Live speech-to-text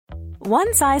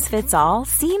One size fits all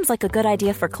seems like a good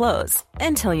idea for clothes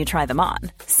until you try them on.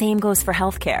 Same goes for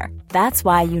healthcare. That's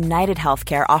why United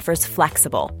Healthcare offers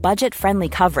flexible, budget-friendly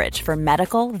coverage for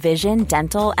medical, vision,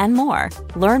 dental, and more.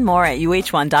 Learn more at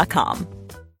uh1.com.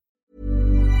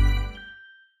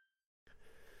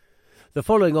 The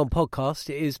following on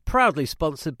podcast is proudly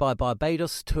sponsored by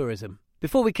Barbados Tourism.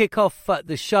 Before we kick off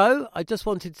the show, I just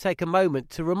wanted to take a moment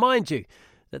to remind you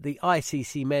that the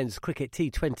ICC Men's Cricket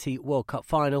T20 World Cup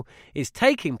Final is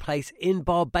taking place in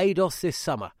Barbados this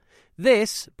summer.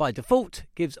 This, by default,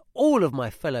 gives all of my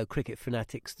fellow cricket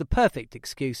fanatics the perfect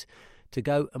excuse to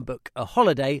go and book a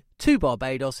holiday to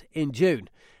Barbados in June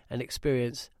and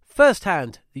experience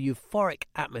firsthand the euphoric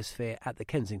atmosphere at the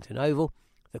Kensington Oval,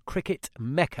 the cricket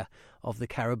mecca of the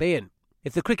Caribbean.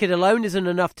 If the cricket alone isn't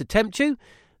enough to tempt you,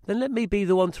 then let me be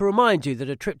the one to remind you that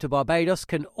a trip to Barbados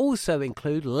can also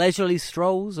include leisurely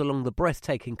strolls along the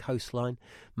breathtaking coastline,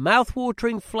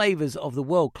 mouth-watering flavours of the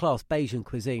world-class Bajan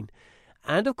cuisine,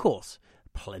 and, of course,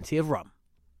 plenty of rum.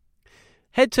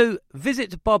 Head to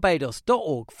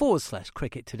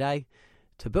visitbarbados.org/cricket today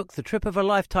to book the trip of a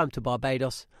lifetime to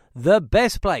Barbados, the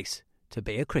best place to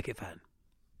be a cricket fan.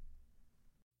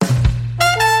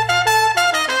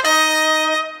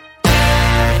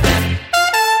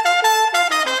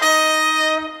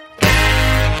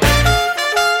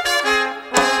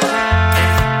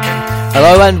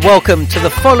 Hello and welcome to the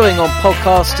following on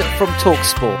podcast from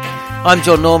TalkSport. I'm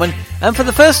John Norman, and for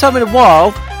the first time in a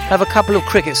while, have a couple of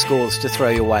cricket scores to throw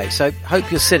your way. So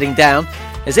hope you're sitting down,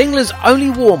 as England's only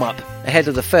warm-up ahead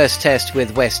of the first test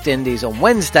with West Indies on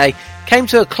Wednesday came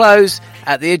to a close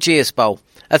at the Ageas Bowl.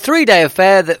 A three-day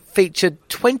affair that featured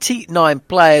 29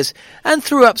 players and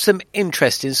threw up some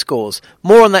interesting scores.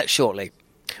 More on that shortly.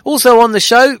 Also on the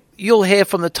show, you'll hear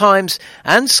from the Times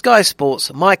and Sky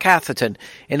Sports' Mike Atherton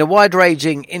in a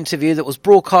wide-ranging interview that was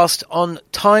broadcast on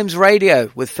Times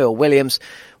Radio with Phil Williams,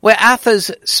 where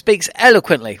Athers speaks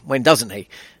eloquently, when doesn't he,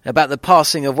 about the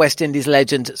passing of West Indies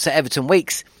legend Sir Everton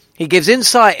Weekes. He gives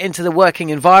insight into the working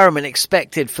environment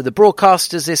expected for the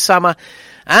broadcasters this summer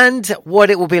and what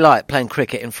it will be like playing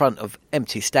cricket in front of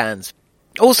empty stands.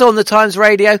 Also on the Times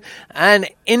Radio, an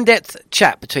in-depth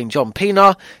chat between John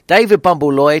Pienaar, David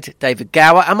Bumble-Lloyd, David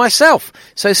Gower and myself,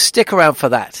 so stick around for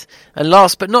that. And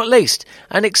last but not least,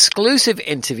 an exclusive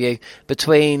interview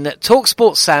between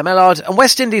TalkSport's Sam Ellard and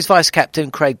West Indies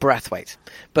Vice-Captain Craig Brathwaite.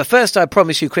 But first I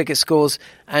promise you cricket scores,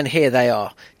 and here they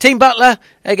are. Team Butler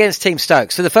against Team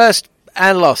Stokes for the first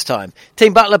and last time.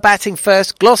 Team Butler batting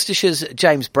first, Gloucestershire's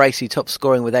James Bracey top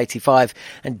scoring with 85,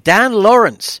 and Dan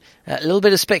Lawrence, a little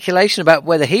bit of speculation about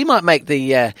whether he might make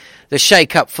the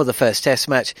shake-up for the first test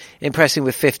match, impressing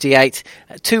with 58.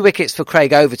 2 wickets for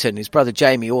Craig Overton, his brother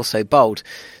Jamie also bowled.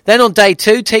 Then on day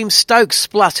 2, Team Stokes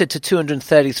spluttered to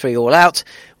 233 all out,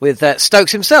 with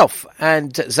Stokes himself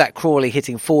and Zach Crawley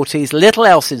hitting 40s. Little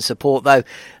else in support though.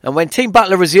 And when Team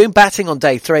Butler resumed batting on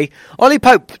day 3, Ollie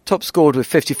Pope top scored with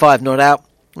 55 not out.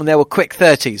 And there were quick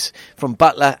 30s from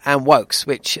Butler and Woakes,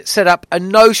 which set up a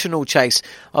notional chase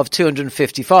of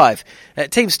 255.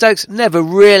 Team Stokes never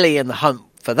really in the hunt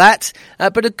for that,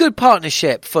 but a good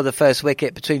partnership for the first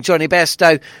wicket between Johnny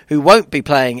Bairstow, who won't be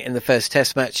playing in the first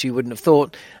test match, you wouldn't have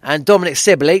thought, and Dominic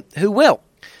Sibley, who will.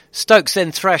 Stokes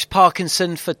then thrashed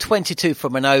Parkinson for 22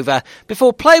 from an over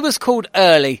before play was called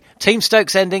early, Team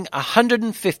Stokes ending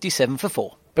 157 for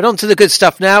 4. But on to the good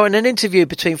stuff now, and an interview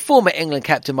between former England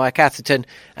captain Mike Atherton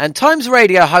and Times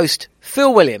Radio host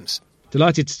Phil Williams.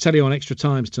 Delighted to tell you on Extra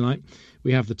Times tonight,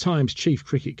 we have the Times chief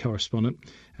cricket correspondent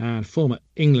and former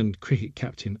England cricket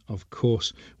captain, of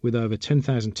course, with over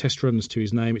 10,000 test runs to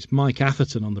his name. It's Mike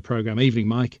Atherton on the programme. Evening,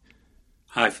 Mike.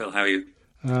 Hi, Phil. How are you?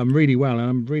 Really well, and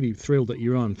I'm really thrilled that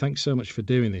you're on. Thanks so much for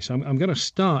doing this. I'm going to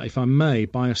start, if I may,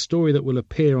 by a story that will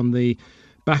appear on the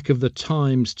back of the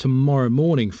Times tomorrow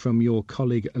morning from your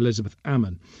colleague Elizabeth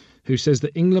Ammon, who says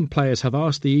that England players have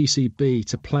asked the ECB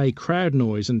to play crowd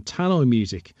noise and tannoy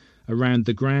music around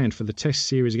the ground for the test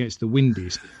series against the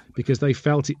Windies because they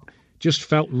felt it just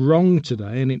felt wrong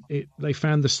today, and they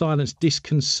found the silence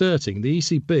disconcerting. The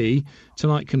ECB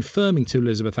tonight confirming to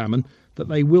Elizabeth Ammon that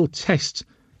they will test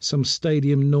some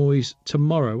stadium noise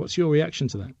tomorrow. What's your reaction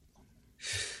to that?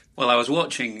 Well, I was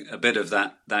watching a bit of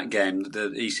that game. The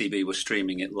ECB was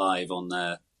streaming it live on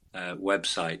their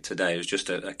website today. It was just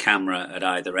a camera at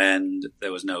either end.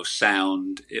 There was no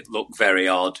sound. It looked very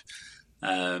odd.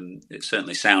 It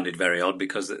certainly sounded very odd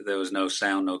because there was no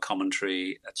sound, no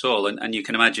commentary at all. And you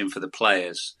can imagine for the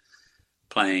players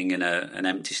playing in an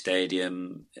empty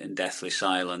stadium in deathly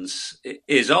silence, it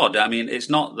is odd. I mean, it's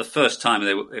not the first time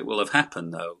it will have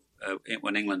happened, though.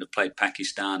 When England have played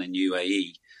Pakistan and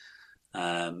UAE,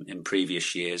 In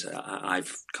previous years,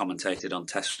 I've commentated on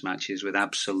test matches with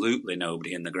absolutely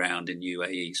nobody in the ground in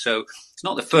UAE. So it's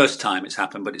not the first time it's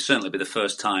happened, but it's certainly be the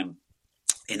first time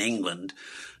in England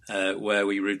where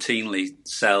we routinely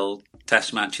sell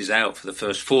test matches out for the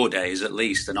first 4 days at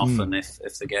least. And often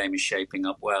if the game is shaping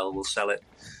up well, we'll sell it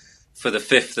for the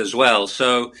 5th as well.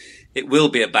 So it will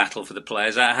be a battle for the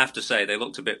players. I have to say they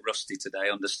looked a bit rusty today,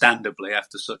 understandably,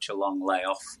 after such a long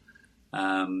layoff.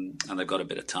 And they've got a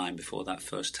bit of time before that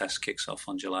first test kicks off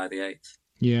on July the 8th.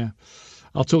 Yeah,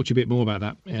 I'll talk to you a bit more about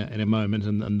that in a moment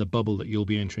and the bubble that you'll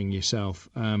be entering yourself.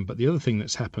 But the other thing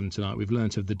that's happened tonight, we've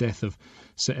learnt of the death of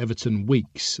Sir Everton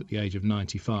Weekes at the age of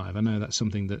 95. I know that's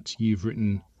something that you've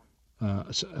written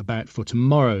about for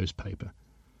tomorrow's paper.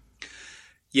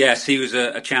 Yes, he was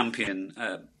a champion,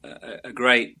 a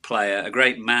great player, a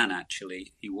great man,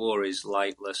 actually. He wore his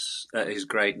his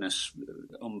greatness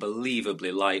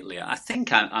unbelievably lightly. I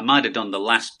think I might have done the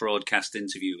last broadcast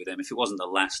interview with him. If it wasn't the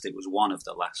last, it was one of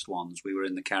the last ones. We were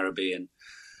in the Caribbean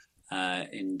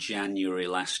in January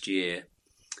last year,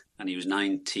 and he was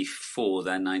 94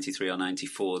 then, 93 or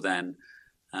 94 then,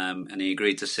 and he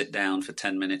agreed to sit down for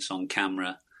 10 minutes on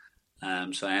camera.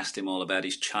 So I asked him all about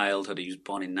his childhood. He was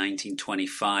born in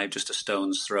 1925, just a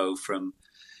stone's throw from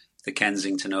the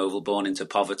Kensington Oval, born into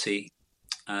poverty.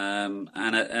 And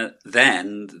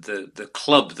then the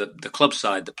club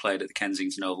side that played at the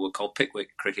Kensington Oval were called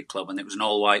Pickwick Cricket Club, and it was an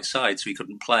all-white side, so he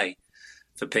couldn't play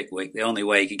for Pickwick. The only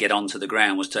way he could get onto the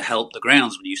ground was to help the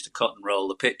groundsman. He used to cut and roll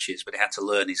the pitches, but he had to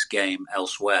learn his game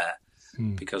elsewhere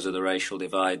because of the racial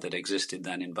divide that existed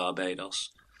then in Barbados.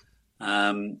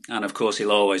 And of course,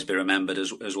 he'll always be remembered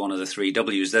as one of the 3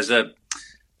 Ws. There's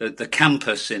the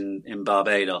campus in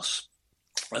Barbados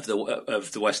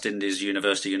of the West Indies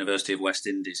University of West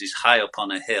Indies is high up on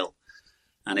a hill,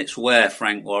 and it's where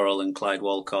Frank Worrell and Clyde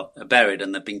Walcott are buried.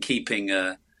 And they've been keeping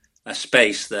a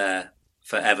space there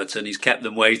for Everton. He's kept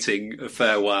them waiting a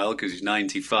fair while because he's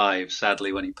 95.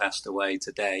 Sadly, when he passed away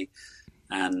today,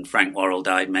 and Frank Worrell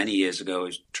died many years ago. It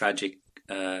was tragic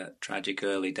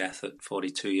early death at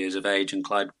 42 years of age, and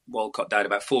Clyde Walcott died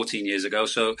about 14 years ago.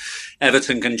 So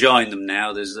Everton can join them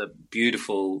now. There's a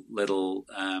beautiful little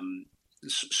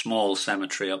small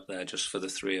cemetery up there just for the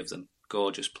 3 of them.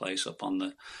 Gorgeous place up on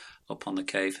the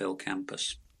Cave Hill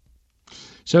campus.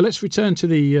 So let's return to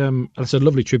the. That's a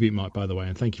lovely tribute, Mike, by the way,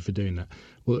 and thank you for doing that.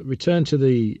 We'll return to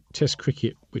the Test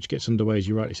cricket, which gets underway, as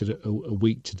you rightly said, a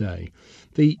week today.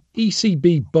 The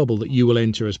ECB bubble that you will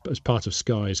enter as part of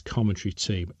Sky's commentary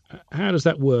team. How does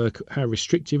that work? How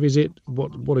restrictive is it?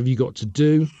 What have you got to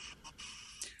do?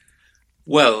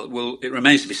 Well, it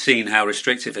remains to be seen how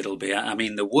restrictive it'll be. I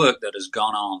mean, the work that has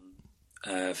gone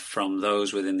on from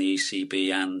those within the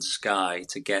ECB and Sky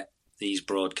to get these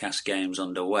broadcast games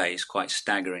underway is quite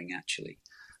staggering, actually.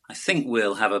 I think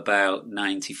we'll have about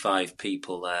 95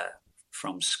 people there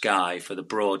from Sky for the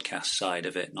broadcast side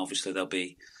of it, and obviously there'll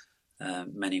be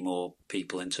many more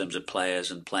people in terms of players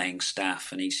and playing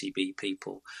staff and ECB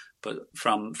people. But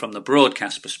from the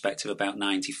broadcast perspective, about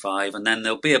 95, and then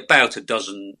there'll be about a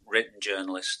dozen written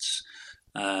journalists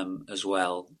as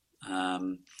well.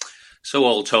 So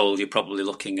all told, you're probably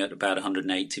looking at about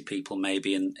 180 people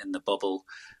maybe in the bubble.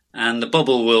 And the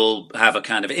bubble will have a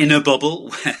kind of inner bubble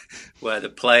where the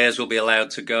players will be allowed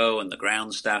to go and the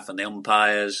ground staff and the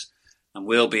umpires, and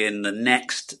we'll be in the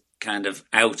next kind of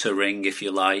outer ring, if you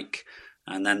like.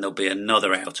 And then there'll be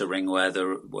another outer ring where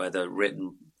the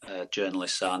written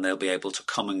journalists are, and they'll be able to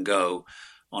come and go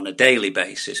on a daily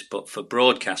basis. But for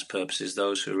broadcast purposes,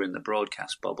 those who are in the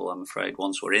broadcast bubble, I'm afraid,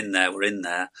 once we're in there, we're in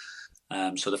there.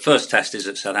 So the first test is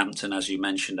at Southampton, as you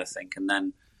mentioned, I think, and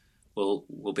then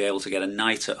we'll be able to get a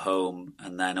night at home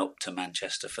and then up to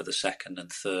Manchester for the second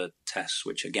and third tests,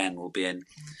 which again will be in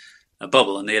a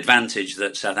bubble. And the advantage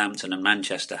that Southampton and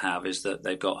Manchester have is that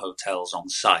they've got hotels on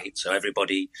site, so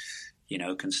everybody,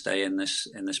 can stay in this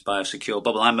biosecure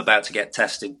bubble. I'm about to get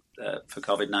tested for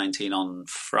COVID-19 on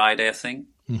Friday, I think,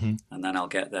 and then I'll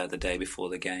get there the day before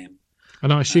the game.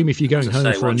 And I assume if you're going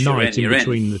home for a night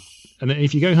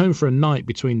if you're going home for a night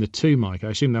between the two, Mike,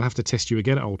 I assume they'll have to test you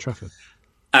again at Old Trafford.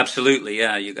 Absolutely,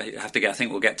 yeah. You have to I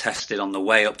think we'll get tested on the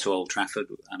way up to Old Trafford,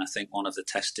 and I think one of the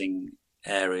testing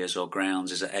areas or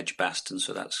grounds is at Edgbaston,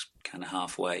 so that's kind of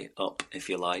halfway up, if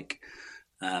you like.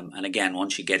 And again,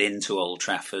 once you get into Old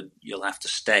Trafford, you'll have to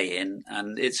stay in,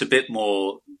 and it's a bit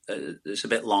more, it's a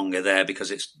bit longer there because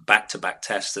it's back-to-back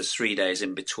tests. There's 3 days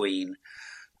in between,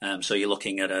 so you're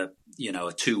looking at a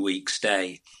 2-week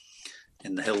stay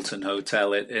in the Hilton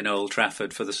Hotel in Old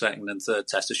Trafford for the second and third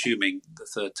test, assuming the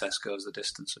third test goes the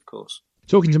distance, of course.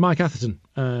 Talking to Mike Atherton,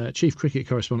 Chief Cricket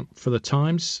Correspondent for The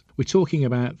Times. We're talking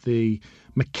about the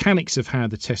mechanics of how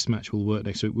the Test match will work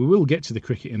next week. We will get to the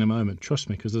cricket in a moment, trust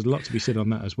me, because there's a lot to be said on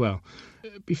that as well.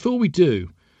 Before we do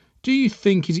you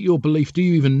think, is it your belief, do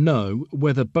you even know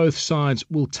whether both sides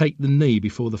will take the knee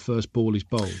before the first ball is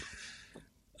bowled?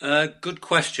 Good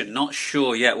question. Not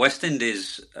sure yet. West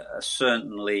Indies are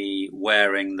certainly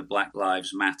wearing the Black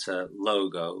Lives Matter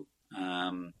logo.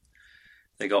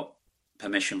 They got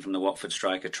permission from the Watford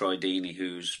striker Troy Deeney,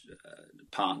 whose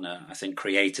partner, I think,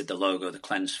 created the logo, the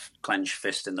clenched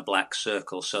fist in the black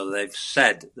circle. So they've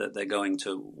said that they're going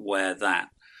to wear that.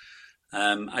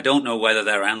 I don't know whether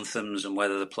their anthems and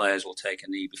whether the players will take a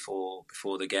knee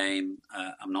before the game.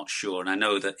 I'm not sure. And I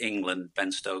know that England,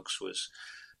 Ben Stokes was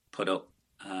put up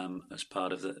as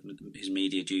part of his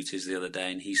media duties the other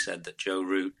day, and he said that Joe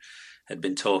Root had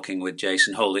been talking with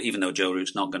Jason Holder, even though Joe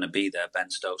Root's not going to be there, Ben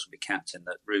Stokes will be captain,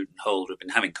 that Root and Holder have been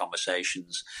having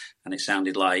conversations, and it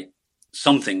sounded like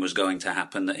something was going to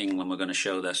happen, that England were going to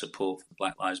show their support for the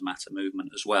Black Lives Matter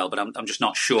movement as well. But I'm just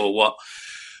not sure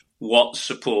what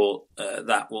support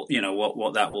that will,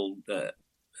 what that will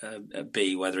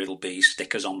be, whether it'll be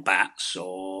stickers on bats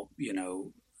or,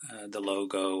 the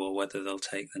logo, or whether they'll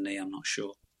take the knee. I'm not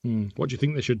sure. What do you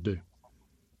think they should do?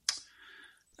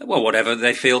 Well, whatever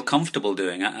they feel comfortable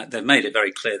doing. They've made it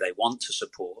very clear they want to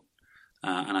support,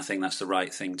 and I think that's the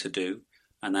right thing to do.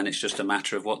 And then it's just a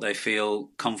matter of what they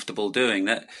feel comfortable doing.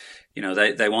 That,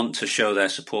 they want to show their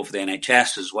support for the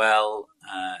NHS as well,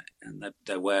 and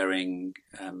they're wearing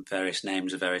various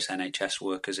names of various NHS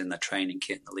workers in their training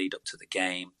kit in the lead up to the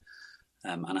game.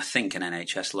 And I think an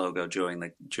NHS logo during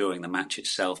the match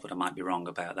itself, but I might be wrong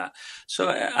about that. So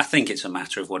I think it's a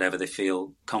matter of whatever they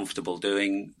feel comfortable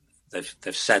doing.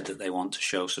 They've said that they want to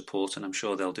show support, and I'm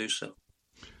sure they'll do so.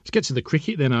 Let's get to the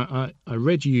cricket then. I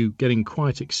read you getting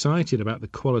quite excited about the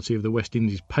quality of the West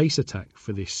Indies pace attack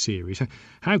for this series.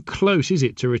 How close is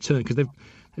it to return? Because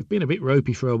they've been a bit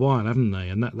ropey for a while, haven't they?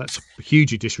 And that's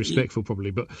hugely disrespectful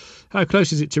probably. But how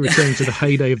close is it to return to the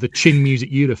heyday of the chin music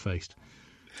you'd have faced?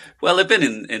 Well, they've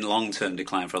been in long-term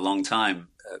decline for a long time,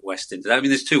 West Indies. I mean,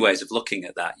 there's two ways of looking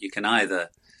at that. You can either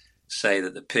say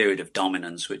that the period of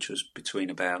dominance, which was between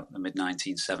about the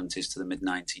mid-1970s to the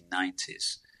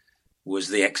mid-1990s, was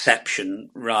the exception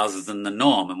rather than the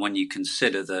norm. And when you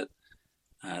consider that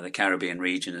the Caribbean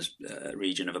region is a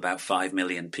region of about 5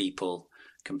 million people,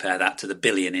 compare that to the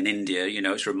billion in India,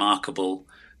 it's remarkable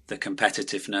the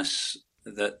competitiveness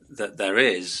that there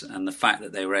is, and the fact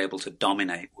that they were able to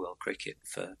dominate world cricket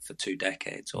for 2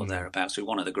 decades or thereabouts. So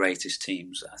one of the greatest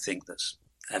teams, I think, that's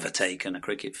ever taken a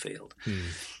cricket field.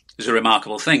 Is a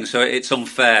remarkable thing. So it's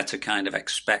unfair to kind of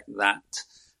expect that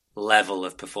level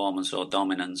of performance or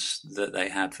dominance that they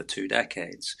had for 2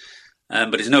 decades.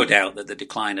 But there's no doubt that the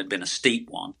decline had been a steep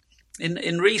one.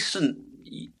 In recent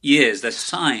years, there's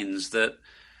signs that,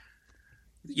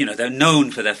 they're known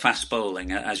for their fast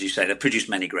bowling. As you say, they've produced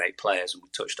many great players, and we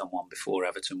touched on one before,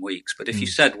 Everton Weekes. But if you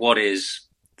said, what is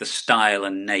the style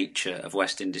and nature of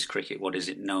West Indies cricket, what is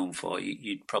it known for,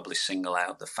 you'd probably single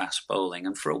out the fast bowling.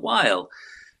 And for a while,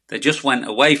 they just went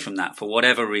away from that for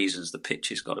whatever reasons. The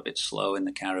pitches got a bit slow in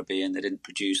the Caribbean. They didn't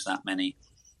produce that many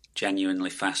genuinely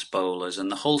fast bowlers.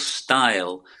 And the whole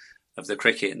style of the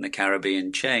cricket in the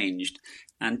Caribbean changed.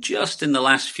 And just in the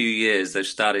last few years, they've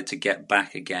started to get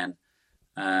back again.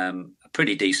 A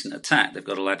pretty decent attack. They've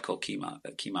got a lad called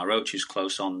Kemar Roach, who's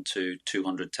close on to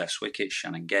 200 Test wickets.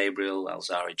 Shannon Gabriel,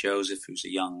 Alzarri Joseph, who's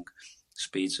a young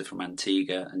speedster from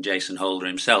Antigua, and Jason Holder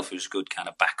himself, who's good kind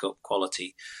of backup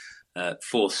quality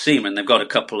fourth seaman. They've got a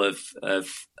couple of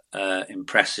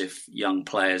impressive young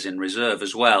players in reserve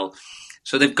as well.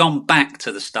 So they've gone back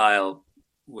to the style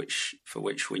for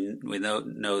which we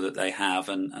know that they have,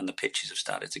 and the pitches have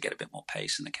started to get a bit more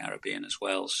pace in the Caribbean as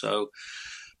well. So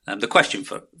the question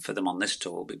for them on this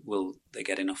tour, will they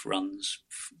get enough runs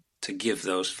to give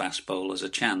those fast bowlers a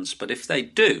chance? But if they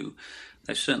do,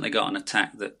 they've certainly got an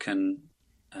attack that can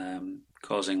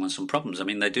cause England some problems. I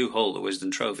mean, they do hold the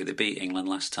Wisden Trophy. They beat England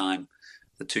last time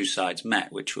the two sides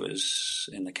met, which was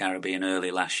in the Caribbean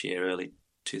early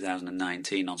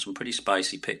 2019, on some pretty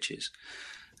spicy pitches.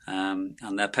 And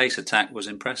their pace attack was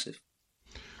impressive.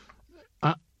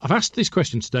 I've asked this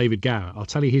question to David Gower. I'll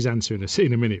tell you his answer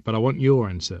in a minute, but I want your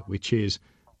answer, which is,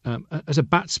 as a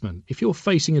batsman, if you're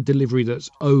facing a delivery that's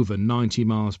over 90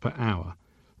 miles per hour,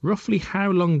 roughly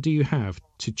how long do you have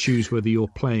to choose whether you're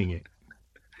playing it?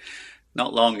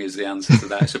 Not long is the answer to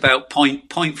that. It's about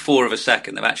 0.4 of a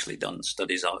second. They've actually done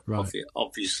studies,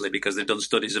 obviously, because they've done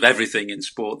studies of everything in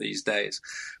sport these days.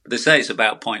 But they say it's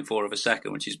about 0.4 of a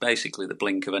second, which is basically the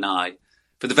blink of an eye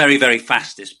for the very, very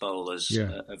fastest bowlers,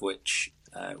 of which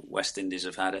West Indies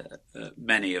have had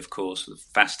many, of course. The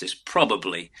fastest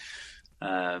probably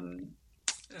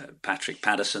Patrick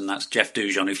Patterson. That's Jeff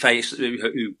Dujon,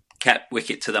 who kept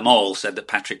wicket to them all, said that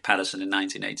Patrick Patterson in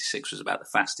 1986 was about the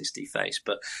fastest he faced.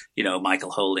 But,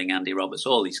 Michael Holding, Andy Roberts,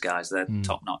 all these guys, they're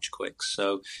top-notch quicks.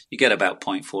 So you get about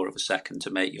 0.4 of a second to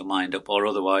make your mind up, or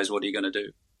otherwise, what are you going to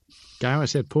do? Gower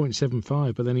said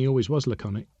 0.75, but then he always was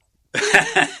laconic.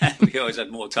 He always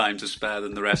had more time to spare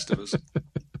than the rest of us.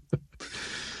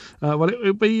 Well,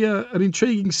 it'll be an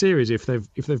intriguing series if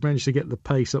they've managed to get the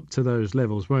pace up to those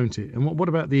levels, won't it? And what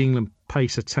about the England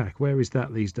pace attack? Where is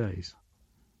that these days?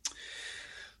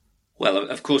 Well,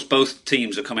 of course, both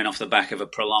teams are coming off the back of a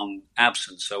prolonged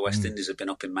absence. So West Indies have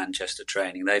been up in Manchester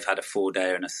training. They've had a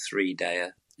 4-dayer and a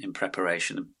 3-dayer in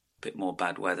preparation. A bit more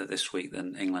bad weather this week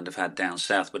than England have had down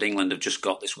south. But England have just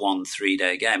got this 1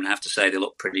 3-day game. And I have to say they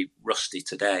look pretty rusty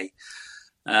today.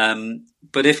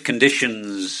 But if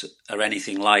conditions are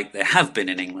anything like they have been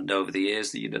in England over the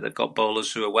years, they've got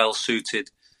bowlers who are well suited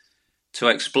to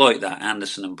exploit that.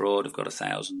 Anderson and Broad have got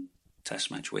 1,000 Test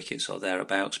match wickets or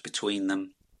thereabouts between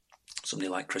them. Somebody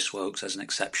like Chris Woakes has an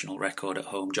exceptional record at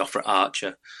home. Jofra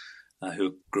Archer,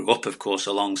 who grew up, of course,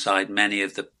 alongside many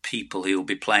of the people he will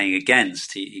be playing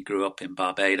against. He grew up in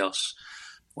Barbados,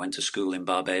 went to school in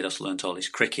Barbados, learnt all his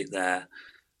cricket there,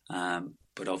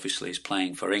 but obviously is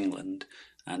playing for England.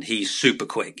 And he's super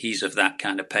quick. He's of that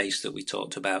kind of pace that we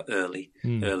talked about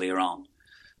earlier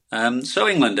on. So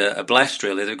England are blessed,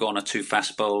 really. They've got 1 or 2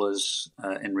 fast bowlers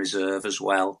in reserve as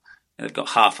well. They've got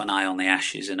half an eye on the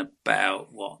Ashes in about,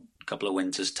 a couple of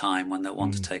winters' time when they'll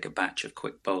want to take a batch of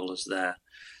quick bowlers there.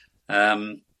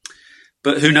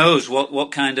 But who knows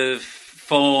what kind of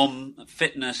form,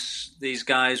 fitness these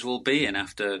guys will be in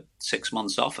after 6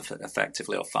 months off,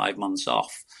 effectively, or 5 months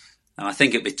off. And I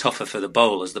think it'd be tougher for the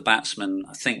bowlers. The batsmen,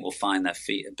 I think, will find their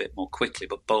feet a bit more quickly.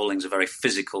 But bowling's a very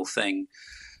physical thing.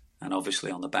 And obviously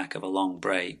on the back of a long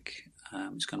break,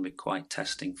 it's going to be quite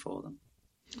testing for them.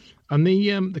 And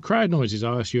the crowd noises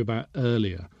I asked you about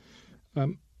earlier,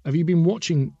 have you been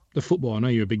watching the football? I know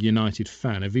you're a big United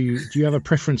fan. Do you have a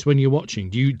preference when you're watching?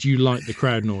 Do you like the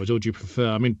crowd noise, or do you prefer?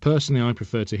 I mean, personally, I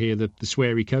prefer to hear the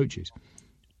sweary coaches.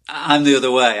 I'm the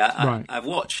other way. Right.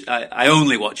 I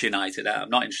only watch United. I'm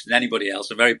not interested in anybody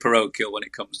else. I'm very parochial when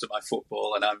it comes to my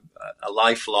football, and I'm a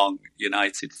lifelong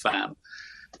United fan.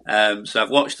 So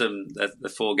I've watched them the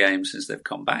 4 games since they've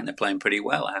come back, and they're playing pretty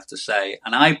well, I have to say.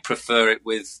 And I prefer it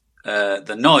with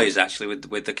the noise, actually,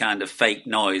 with the kind of fake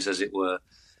noise, as it were.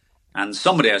 And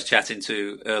somebody I was chatting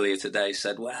to earlier today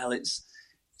said, well, it's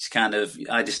kind of,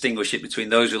 I distinguish it between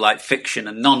those who like fiction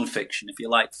and non-fiction. If you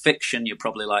like fiction, you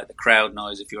probably like the crowd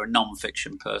noise. If you're a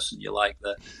non-fiction person, you like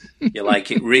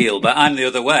it real. But I'm the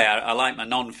other way. I like my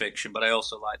non-fiction, but I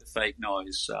also like the fake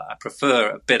noise. So I prefer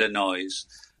a bit of noise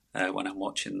when I'm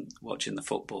watching the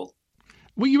football.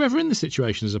 Were you ever in the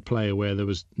situation as a player where there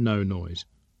was no noise?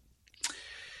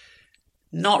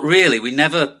 Not really. We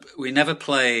never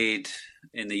played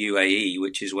in the UAE,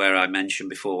 which is where I mentioned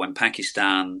before when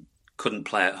Pakistan couldn't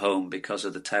play at home because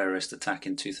of the terrorist attack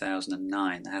in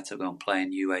 2009. They had to go and play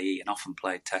in UAE and often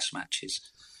played test matches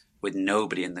with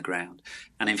nobody in the ground.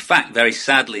 And in fact, very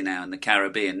sadly now in the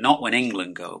Caribbean, not when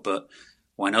England go, but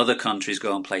when other countries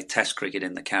go and play test cricket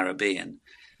in the Caribbean,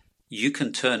 you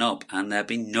can turn up and there'll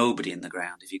be nobody in the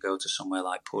ground if you go to somewhere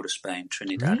like Port of Spain,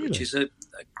 Trinidad, really? Which is a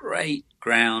great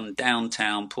ground.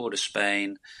 Downtown Port of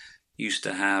Spain used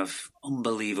to have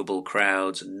unbelievable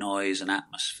crowds and noise and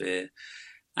atmosphere.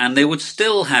 And they would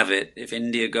still have it if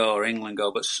India go or England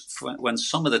go. But when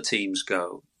some of the teams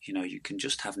go, you can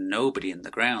just have nobody in the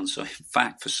ground. So in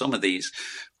fact, for some of these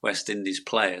West Indies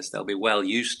players, they'll be well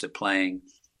used to playing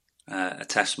a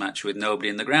test match with nobody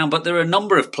in the ground. But there are a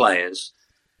number of players,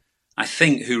 I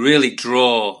think, who really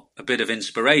draw a bit of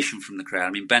inspiration from the crowd.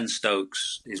 I mean, Ben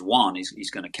Stokes is one.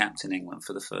 He's going to captain England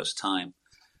for the first time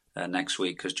next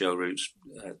week because Joe Root's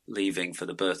leaving for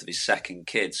the birth of his second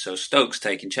kid. So Stokes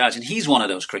taking charge. And he's one of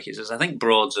those cricketers. I think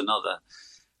Broad's another.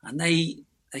 And they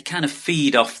kind of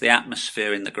feed off the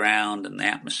atmosphere in the ground and the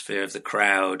atmosphere of the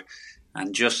crowd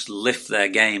and just lift their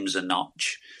games a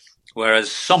notch. Whereas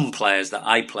some players that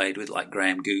I played with, like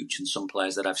Graham Gooch, and some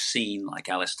players that I've seen, like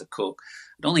Alistair Cook,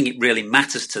 I don't think it really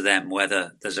matters to them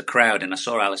whether there's a crowd. And I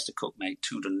saw Alistair Cook make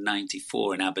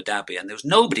 294 in Abu Dhabi, and there was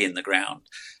nobody in the ground.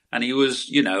 And he was,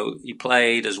 he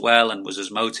played as well and was as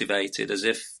motivated as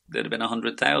if there'd have been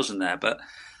 100,000 there. But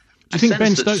do you think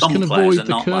Ben Stokes can avoid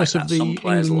the curse of the Some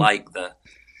players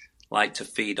like to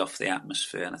feed off the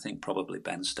atmosphere, and I think probably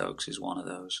Ben Stokes is one of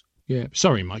those. Yeah,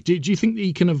 sorry, Mike. Do you think that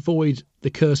he can avoid the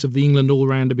curse of the England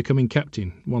all-rounder becoming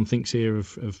captain? One thinks here of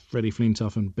Freddie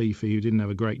Flintoff and Beefy, who didn't have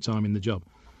a great time in the job.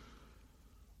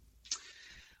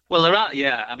 Well, there are,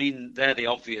 yeah. I mean, they're the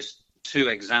obvious two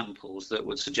examples that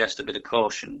would suggest a bit of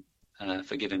caution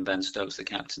for giving Ben Stokes the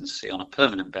captaincy on a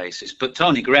permanent basis. But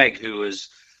Tony Greig, who was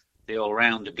the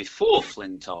all-rounder before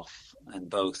Flintoff and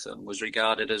Botham, was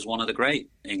regarded as one of the great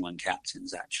England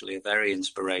captains, actually, a very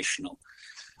inspirational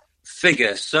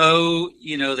figure. So,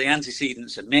 the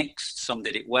antecedents are mixed. Some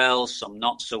did it well, some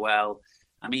not so well.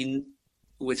 I mean,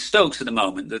 with Stokes at the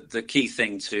moment, the key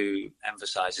thing to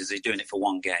emphasise is he's doing it for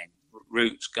one game.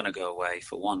 Root's going to go away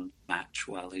for one match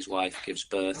while his wife gives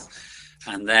birth,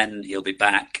 and then he'll be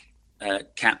back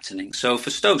captaining. So for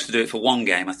Stokes to do it for one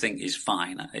game, I think is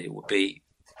fine. It would be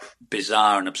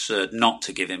bizarre and absurd not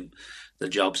to give him the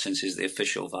job, since he's the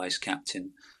official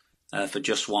vice-captain for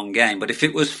just one game. But if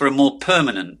it was for a more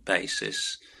permanent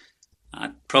basis,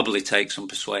 I'd probably take some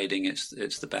persuading. It's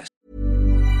the best.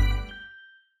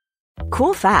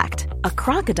 Cool fact, a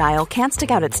crocodile can't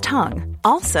stick out its tongue.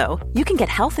 Also, you can get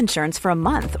health insurance for a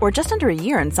month or just under a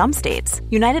year in some states.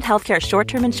 United Healthcare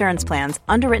short-term insurance plans,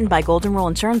 underwritten by Golden Rule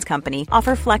Insurance Company,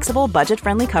 offer flexible,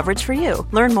 budget-friendly coverage for you.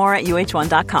 Learn more at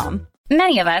uh1.com.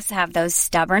 Many of us have those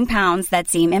stubborn pounds that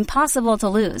seem impossible to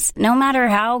lose, no matter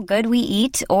how good we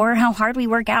eat or how hard we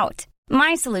work out.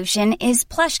 My solution is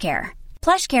PlushCare.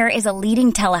 PlushCare is a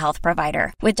leading telehealth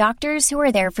provider with doctors who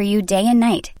are there for you day and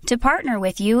night to partner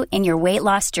with you in your weight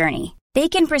loss journey. They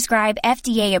can prescribe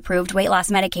FDA-approved weight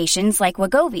loss medications like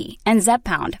Wegovy and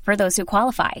Zepbound for those who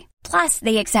qualify. Plus,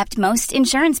 they accept most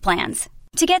insurance plans.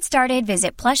 To get started,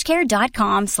 visit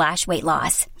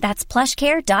plushcare.com/weightloss. That's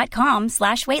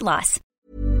plushcare.com/weightloss.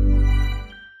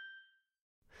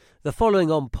 The following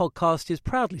on podcast is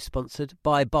proudly sponsored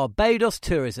by Barbados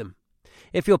Tourism.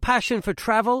 If your passion for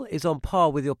travel is on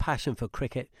par with your passion for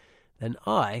cricket, then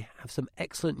I have some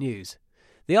excellent news.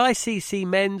 The ICC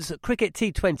Men's Cricket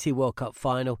T20 World Cup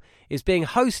Final is being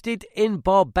hosted in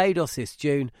Barbados this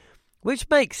June, which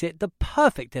makes it the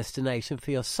perfect destination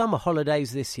for your summer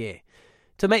holidays this year.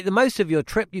 To make the most of your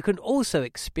trip, you can also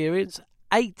experience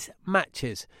 8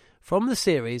 matches from the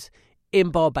series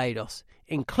in Barbados,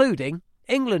 including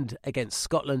England against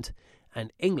Scotland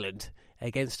and England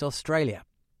against Australia.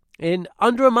 In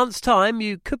under a month's time,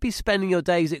 you could be spending your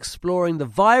days exploring the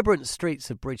vibrant streets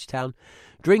of Bridgetown,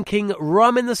 drinking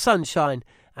rum in the sunshine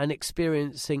and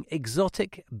experiencing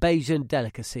exotic Bajan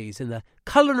delicacies. In the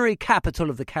culinary capital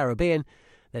of the Caribbean,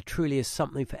 there truly is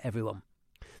something for everyone.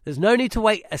 There's no need to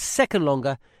wait a second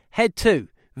longer. Head to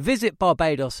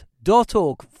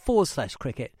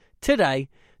visitbarbados.org/cricket today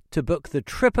to book the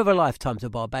trip of a lifetime to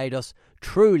Barbados.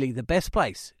 Truly the best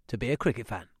place to be a cricket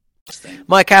fan.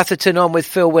 Mike Atherton on with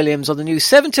Phil Williams on the new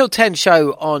 7 till 10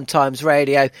 show on Times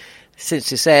Radio.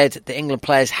 Since it's aired, the England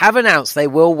players have announced they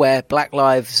will wear Black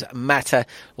Lives Matter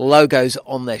logos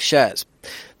on their shirts.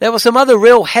 There were some other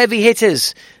real heavy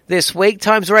hitters this week.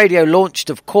 Times Radio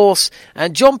launched, of course,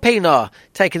 and John Pienaar,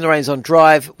 taking the reins on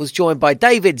Drive, was joined by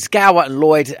Davids, Gower and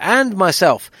Lloyd and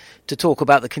myself to talk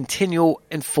about the continual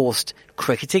enforced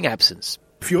cricketing absence.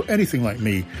 If you're anything like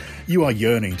me, you are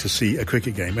yearning to see a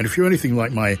cricket game. And if you're anything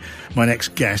like my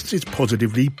next guests, it's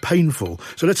positively painful.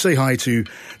 So let's say hi to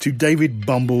David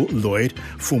Bumble Lloyd,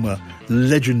 former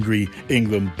legendary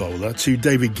England bowler, to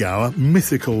David Gower,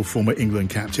 mythical former England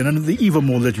captain, and the even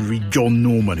more legendary John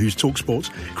Norman, who's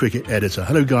TalkSport's cricket editor.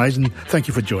 Hello, guys, and thank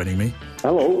you for joining me.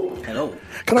 Hello. Hello.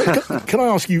 Can I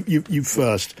ask you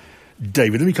first,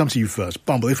 David? Let me come to you first.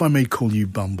 Bumble, if I may call you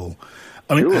Bumble.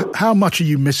 I mean, Sure. How much are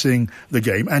you missing the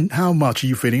game, and how much are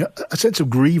you feeling a sense of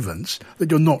grievance that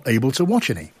you're not able to watch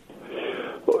any?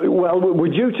 Well,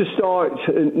 we're due to start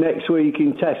next week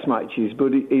in Test matches,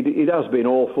 but it has been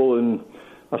awful, and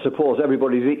I suppose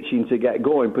everybody's itching to get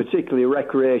going, particularly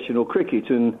recreational cricket,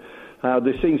 and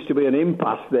there seems to be an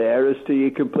impasse there as to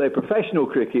you can play professional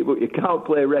cricket, but you can't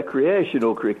play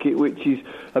recreational cricket, which is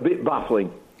a bit baffling.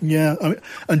 Yeah,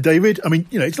 and David,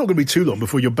 it's not going to be too long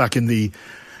before you're back in the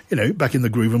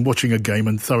groove and watching a game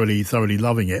and thoroughly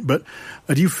loving it. But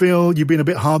do you feel you've been a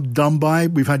bit hard done by?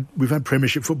 We've had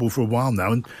Premiership football for a while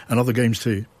now, and other games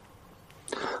too.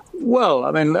 Well,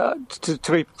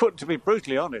 to be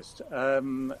brutally honest,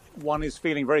 one is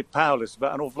feeling very powerless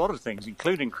about an awful lot of things,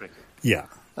 including cricket. Yeah.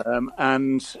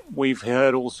 And we've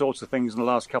heard all sorts of things in the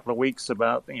last couple of weeks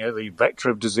about the vector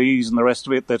of disease and the rest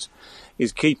of it that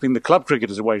is keeping the club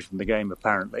cricketers away from the game,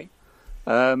 apparently.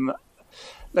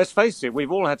 Let's face it,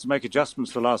 we've all had to make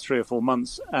adjustments for the last 3 or 4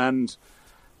 months. And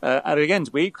again,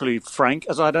 to be equally frank,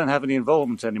 as I don't have any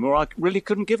involvement anymore, I really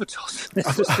couldn't give a toss.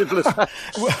 It's as simple as that.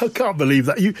 Well, I can't believe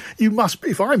that. You must.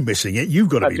 If I'm missing it, you've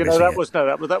got to be missing it. That was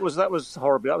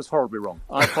horribly. That was horribly wrong.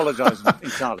 I apologise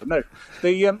entirely. No,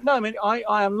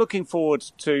 I am looking forward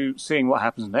to seeing what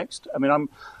happens next.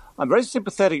 I'm I'm very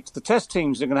sympathetic to the test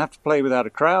teams that are going to have to play without a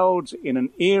crowd in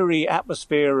an eerie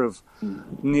atmosphere of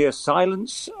near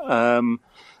silence. I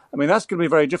mean, that's going to be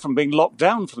very different. Being locked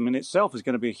down for them in itself is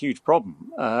going to be a huge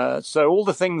problem. So all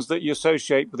the things that you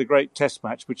associate with a great test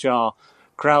match, which are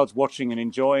crowds watching and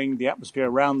enjoying, the atmosphere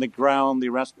around the ground,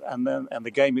 and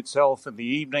the game itself, and the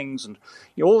evenings, and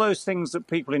all those things that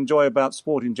people enjoy about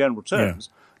sport in general terms,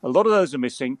 a lot of those are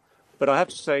missing. But I have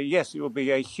to say, yes, it will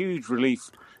be a huge relief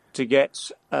to get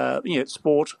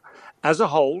sport as a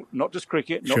whole, not just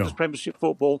cricket, not just Premiership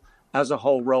football, as a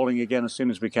whole rolling again as soon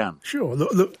as we can. Sure.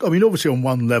 Look, I mean, obviously on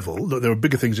one level, look, there are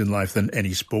bigger things in life than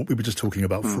any sport. We were just talking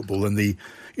about football and the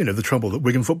trouble that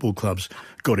Wigan Football Club's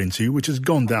got into, which has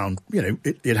gone down.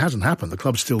 It hasn't happened. The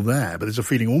club's still there, but there's a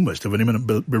feeling almost of an imminent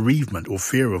bereavement or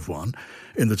fear of one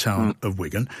in the town of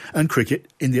Wigan. And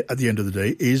cricket, at the end of the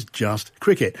day, is just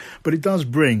cricket. But it does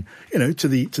bring, to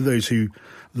those who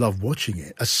love watching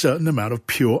it, a certain amount of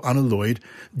pure, unalloyed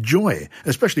joy,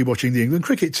 especially watching the England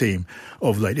cricket team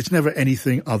of late. It's never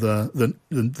anything other than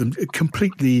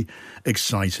completely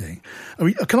exciting. I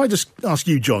mean, can I just ask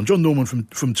you, John Norman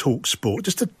from Talk Sport,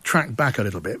 just to track back a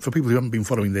little bit, for people who haven't been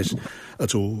following this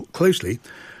at all closely,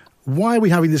 why are we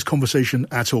having this conversation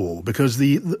at all? Because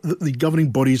the governing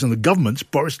bodies and the government's,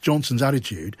 Boris Johnson's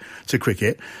attitude to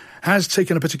cricket has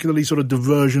taken a particularly sort of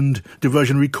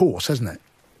diversionary course, hasn't it?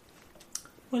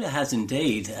 Well, it has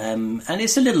indeed. And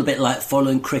it's a little bit like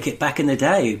following cricket back in the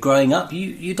day. Growing up,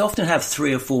 you'd often have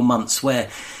 3 or 4 months where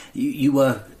you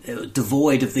were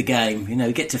devoid of the game.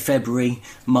 You get to February,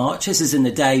 March. This is in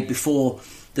the day before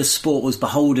the sport was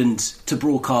beholden to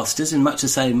broadcasters in much the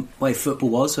same way football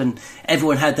was, when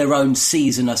everyone had their own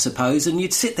season, I suppose. And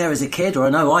you'd sit there as a kid, or I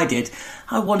know I did,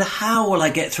 I wonder, how will I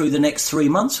get through the next 3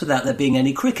 months without there being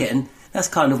any cricket? And that's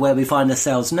kind of where we find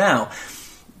ourselves now.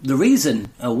 The reason,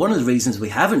 one of the reasons we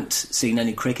haven't seen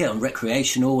any cricket on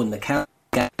recreational and the county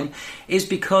game is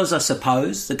because, I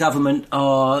suppose, the government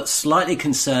are slightly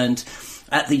concerned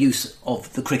at the use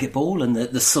of the cricket ball and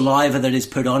the saliva that is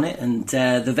put on it and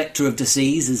the vector of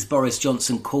disease, as Boris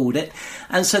Johnson called it.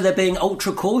 And so they're being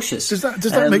ultra cautious. Does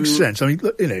that make sense? I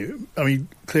mean,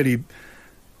 clearly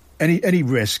any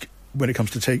risk when it comes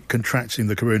to contracting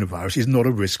the coronavirus is not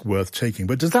a risk worth taking.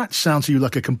 But does that sound to you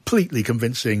like a completely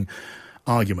convincing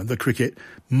argument that cricket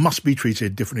must be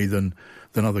treated differently than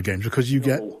other games because you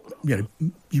get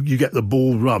you get the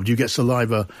ball rubbed, you get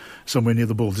saliva somewhere near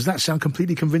the ball? Does that sound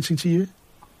completely convincing to you?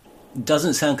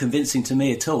 Doesn't sound convincing to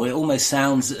me at all. It almost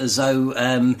sounds as though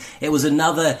it was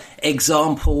another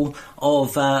example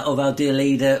of our dear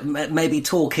leader maybe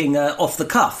talking off the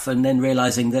cuff and then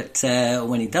realising that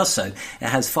when he does so, it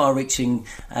has far-reaching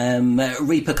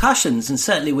repercussions. And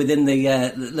certainly within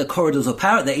the corridors of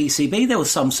power at the ECB, there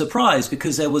was some surprise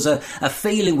because there was a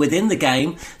feeling within the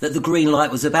game that the green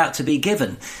light was about to be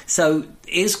given. So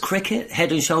is cricket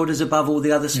head and shoulders above all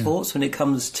the other sports when it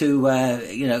comes to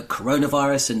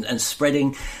coronavirus and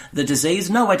spreading the disease?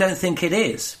 No, I don't think it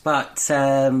is. But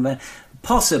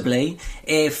possibly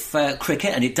if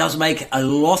cricket, and it does make a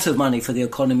lot of money for the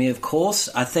economy, of course.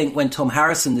 I think when Tom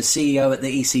Harrison, the CEO at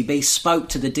the ECB, spoke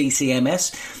to the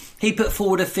DCMS, he put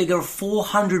forward a figure of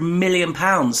 £400 million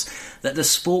that the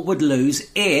sport would lose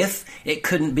if it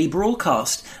couldn't be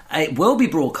broadcast. It will be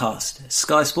broadcast.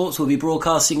 Sky Sports will be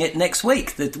broadcasting it next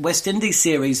week. The West Indies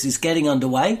series is getting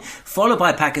underway, followed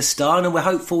by Pakistan, and we're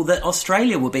hopeful that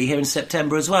Australia will be here in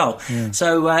September as well. Yeah.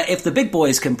 So if the big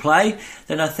boys can play,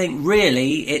 then I think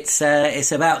really it's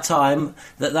about time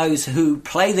that those who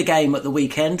play the game at the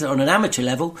weekend on an amateur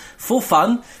level for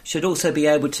fun should also be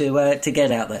able to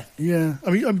get out there. Yeah,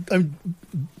 I mean,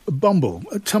 Bumble,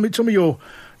 tell me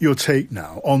your take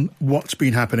now on what's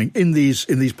been happening in these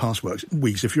past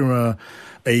weeks. If you're an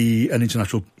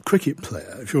international cricket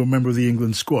player, if you're a member of the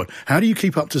England squad, how do you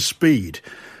keep up to speed?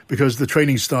 Because the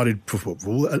training started for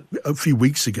football a few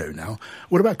weeks ago now.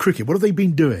 What about cricket? What have they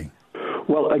been doing?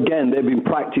 Well, again, they've been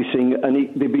practising and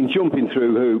they've been jumping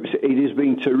through hoops. It has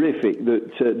been terrific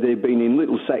that they've been in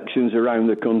little sections around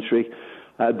the country.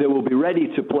 They will be ready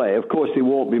to play. Of course, they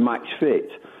won't be match fit.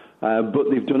 But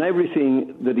they've done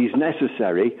everything that is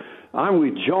necessary. I'm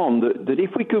with John that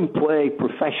if we can play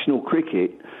professional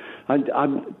cricket, and I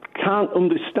can't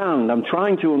understand, I'm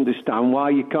trying to understand why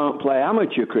you can't play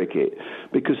amateur cricket,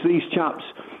 because these chaps,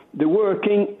 they're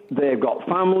working, they've got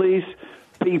families,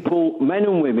 people, men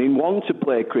and women want to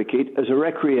play cricket as a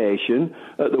recreation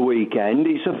at the weekend.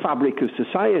 It's a fabric of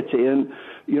society, and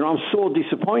I'm so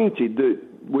disappointed that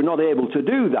we're not able to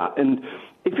do that. And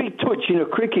if he's touching a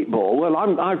cricket ball, well,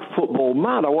 I'm football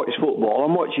mad. I watch football.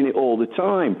 I'm watching it all the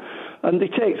time. and they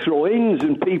take throw-ins,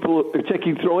 and people are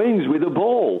taking throw-ins with a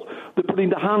ball. They're putting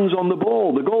their hands on the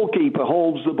ball. The goalkeeper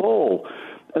holds the ball.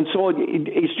 And so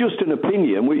it's just an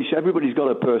opinion, which everybody's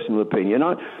got a personal opinion.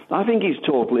 I think it's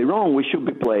totally wrong. We should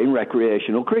be playing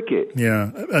recreational cricket.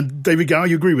 Yeah. And David Gower,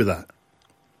 you agree with that?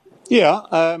 Yeah,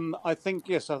 I think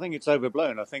it's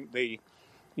overblown. I think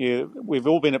we've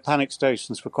all been at panic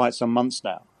stations for quite some months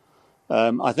now.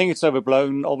 I think it's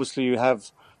overblown. Obviously, you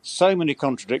have so many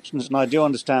contradictions, and I do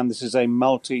understand this is a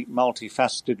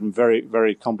multifaceted and very,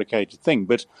 very complicated thing.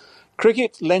 But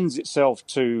cricket lends itself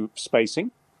to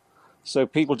spacing, so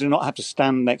people do not have to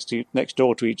stand next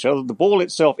door to each other. The ball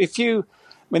itself,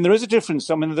 there is a difference.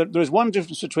 There is one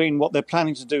difference between what they're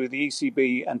planning to do with the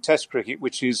ECB and Test cricket,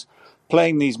 which is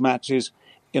playing these matches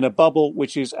in a bubble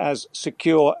which is as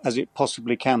secure as it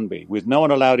possibly can be, with no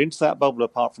one allowed into that bubble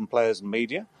apart from players and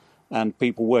media and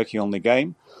people working on the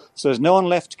game. So there's no one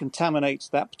left to contaminate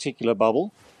that particular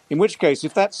bubble, in which case,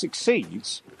 if that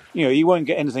succeeds, you won't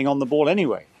get anything on the ball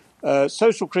anyway.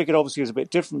 Social cricket obviously is a bit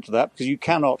different to that, because you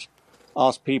cannot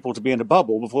ask people to be in a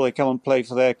bubble before they come and play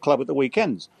for their club at the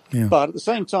weekends. Yeah. But at the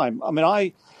same time,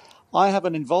 I have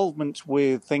an involvement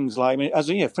with things like,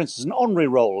 for instance, an honorary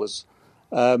role as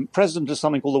president of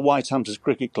something called the White Hunters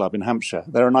Cricket Club in Hampshire.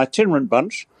 They're an itinerant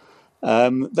bunch.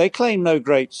 They claim no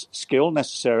great skill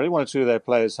necessarily. One or two of their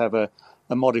players have a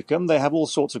modicum. They have all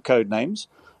sorts of code names.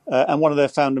 And one of their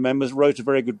founder members wrote a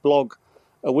very good blog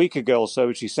a week ago or so,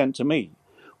 which he sent to me,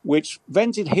 which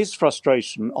vented his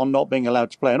frustration on not being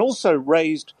allowed to play, and also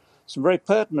raised some very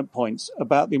pertinent points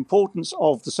about the importance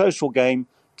of the social game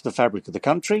to the fabric of the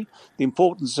country, the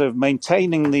importance of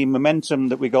maintaining the momentum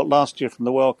that we got last year from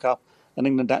the World Cup, and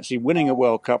England actually winning a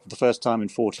World Cup for the first time in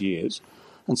 40 years.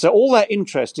 And so all that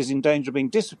interest is in danger of being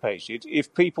dissipated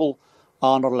if people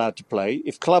are not allowed to play,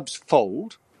 if clubs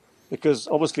fold, because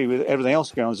obviously with everything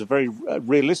else going on, there's a very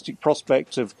realistic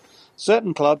prospect of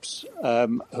certain clubs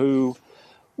who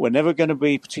were never going to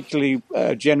be particularly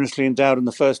generously endowed in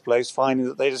the first place, finding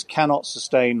that they just cannot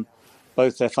sustain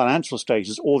both their financial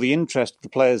status or the interest of the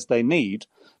players they need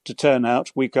to turn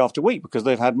out week after week, because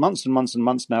they've had months and months and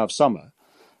months now of summer.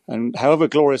 And however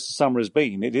glorious the summer has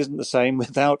been, it isn't the same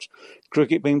without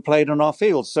cricket being played on our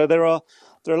fields. So there are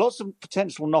lots of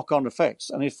potential knock-on effects.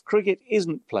 And if cricket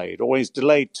isn't played or is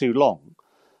delayed too long,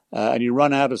 and you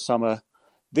run out of summer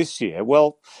this year,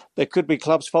 well, there could be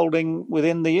clubs folding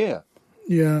within the year.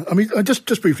 Yeah,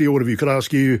 just briefly, all of you, could I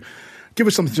ask you, give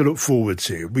us something to look forward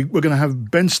to. We're going to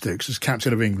have Ben Stokes as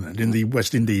captain of England in the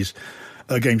West Indies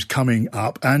games coming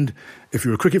up. And if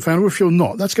you're a cricket fan or if you're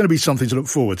not, that's going to be something to look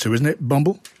forward to, isn't it,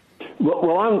 Bumble?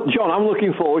 Well, John, I'm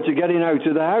looking forward to getting out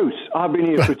of the house. I've been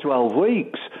here for 12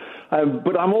 weeks.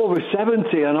 But I'm over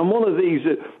 70, and I'm one of these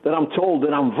that I'm told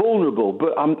that I'm vulnerable,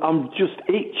 but I'm just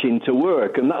itching to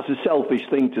work, and that's a selfish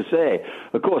thing to say.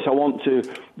 Of course, I want to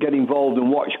get involved and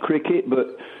watch cricket,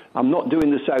 but I'm not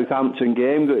doing the Southampton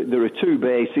game. There are two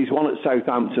bases, one at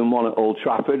Southampton, one at Old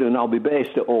Trafford, and I'll be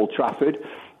based at Old Trafford.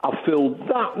 I've filled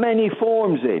that many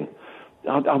forms in.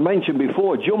 I mentioned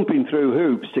before, jumping through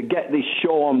hoops to get this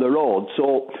show on the road,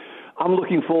 so I'm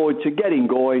looking forward to getting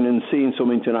going and seeing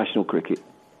some international cricket.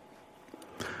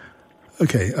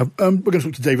 Okay, we're going to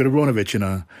talk to David Aaronovitch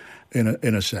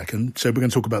in a second. So we're going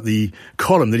to talk about the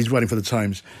column that he's writing for the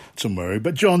Times tomorrow.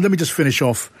 But John, let me just finish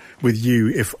off with you,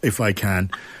 if I can.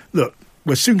 Look,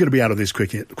 we're soon going to be out of this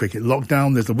cricket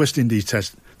lockdown. There's the West Indies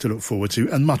Test to look forward to,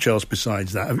 and much else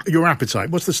besides that. Your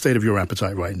appetite. What's the state of your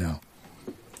appetite right now?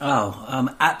 Oh, I'm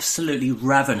absolutely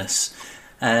ravenous.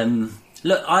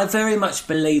 Look, I very much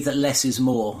believe that less is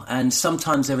more, and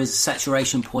sometimes there is a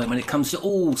saturation point when it comes to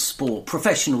all sport,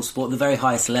 professional sport at the very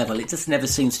highest level. It just never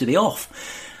seems to be off.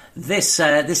 This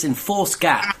enforced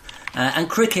gap, and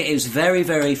cricket is very,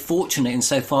 very fortunate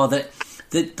insofar that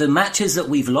the matches that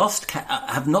we've lost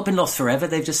have not been lost forever,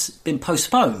 they've just been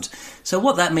postponed. So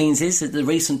what that means is that the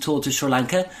recent tour to Sri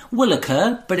Lanka will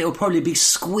occur, but it will probably be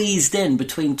squeezed in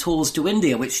between tours to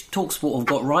India, which TalkSport have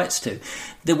got rights to.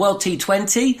 The World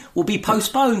T20 will be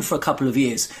postponed for a couple of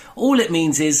years. All it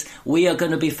means is we are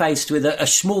going to be faced with a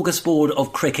smorgasbord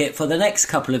of cricket for the next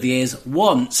couple of years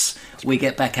once we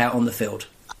get back out on the field.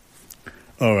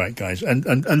 All right, guys. And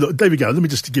look, David Gower, let me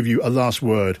just give you a last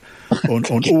word on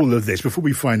all of this before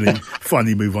we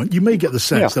finally move on. You may get the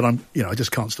sense that I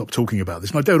just can't stop talking about this.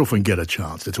 And I don't often get a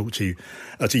chance to talk to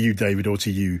you, David, or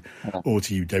to you,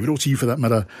 David, or to you for that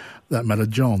matter,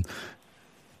 John.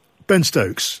 Ben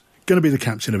Stokes, going to be the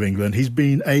captain of England. He's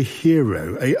been a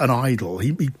hero, an idol.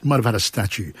 He might have had a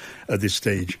statue at this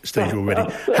stage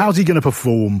already. How's he going to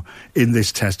perform in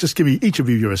this test? Just give me, each of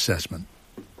you, your assessment.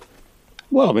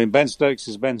 Well, I mean, Ben Stokes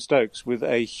is Ben Stokes with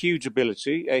a huge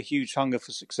ability, a huge hunger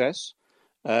for success.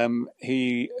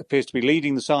 He appears to be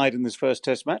leading the side in this first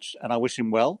Test match, and I wish him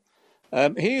well.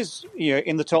 He is,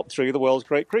 in the top three of the world's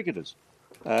great cricketers,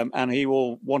 and he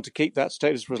will want to keep that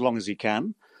status for as long as he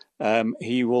can.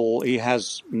 He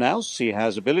has nous, he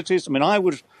has abilities. I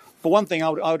mean, for one thing, I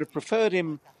would have preferred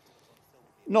him,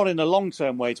 not in a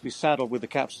long-term way, to be saddled with the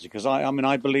captaincy, because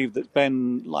I believe that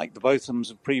Ben, like the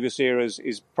Bothams of previous eras,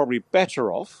 is probably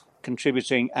better off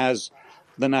contributing as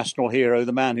the national hero,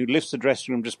 the man who lifts the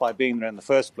dressing room just by being there in the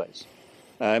first place.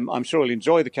 I'm sure he'll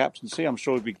enjoy the captaincy. I'm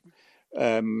sure he'll be,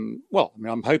 I'm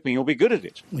hoping he'll be good at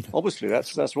it. Obviously,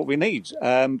 that's what we need.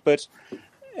 But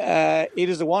it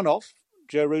is a one-off.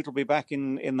 Joe Root will be back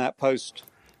in that post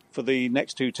for the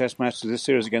next two Test matches of this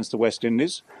series against the West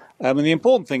Indies. And the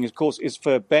important thing, of course, is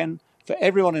for Ben, for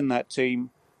everyone in that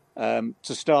team, to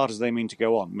start as they mean to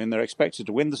go on. I mean, they're expected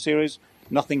to win the series.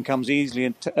 Nothing comes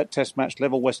easily at Test match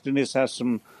level. West Indies has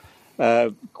some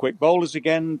quick bowlers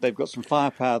again. They've got some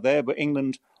firepower there, but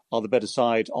England are the better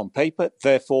side on paper.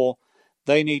 Therefore,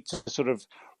 they need to sort of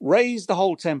raise the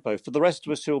whole tempo for the rest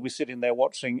of us who will be sitting there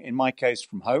watching, in my case,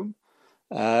 from home.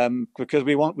 Because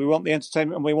we want the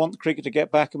entertainment and we want the cricket to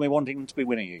get back and we want England to be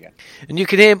winning again. And you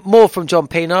can hear more from John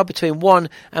Pienaar between 1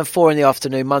 and 4 in the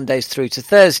afternoon, Mondays through to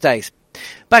Thursdays.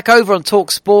 Back over on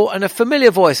Talk Sport, and a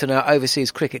familiar voice in our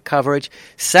overseas cricket coverage,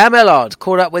 Sam Ellard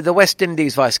caught up with the West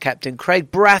Indies vice-captain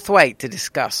Craig Brathwaite to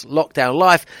discuss lockdown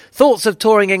life, thoughts of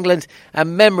touring England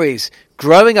and memories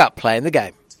growing up playing the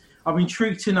game. I'm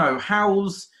intrigued to know,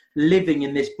 how's living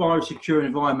in this biosecure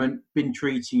environment been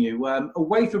treating you?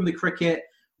 Away from the cricket,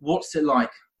 what's it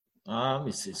like?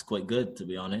 It's quite good, to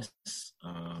be honest.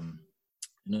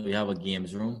 We have a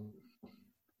games room.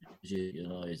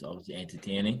 It's obviously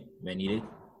entertaining when needed.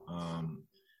 And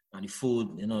the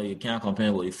food, you can't complain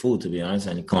about the food, to be honest.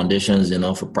 And the conditions,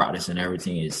 for practice and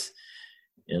everything is,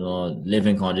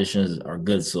 living conditions are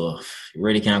good. So you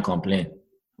really can't complain.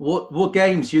 What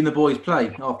games do you and the boys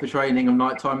play after training and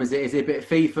night time? Is it a bit of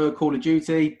FIFA, Call of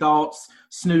Duty, darts,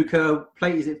 snooker?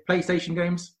 Is it PlayStation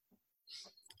games?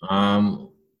 Well,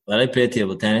 I play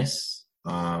table tennis.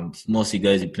 Mostly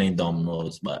guys are playing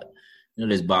dominoes, but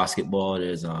there's basketball,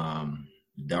 there's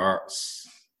darts,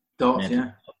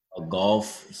 yeah, a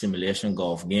golf simulation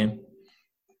golf game.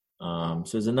 So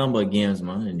there's a number of games,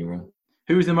 man, in the room.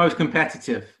 Who's the most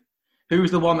competitive?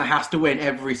 Who's the one that has to win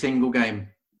every single game?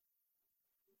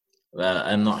 Well,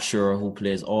 I'm not sure who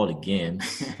plays all the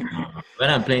games. When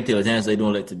I'm playing table tennis, I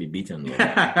don't like to be beaten.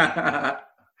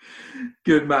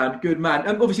 Good man.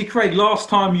 Obviously, Craig, last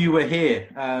time you were here,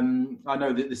 I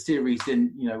know that the series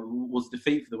was a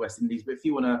defeat for the West Indies. But if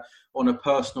you want on a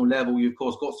personal level, you of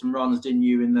course got some runs, didn't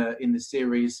you, in the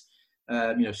series?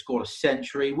 Scored a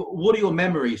century. What are your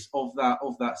memories of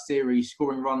that series,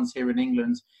 scoring runs here in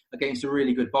England against a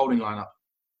really good bowling lineup?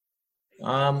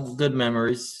 Good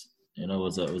memories. It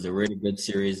was a really good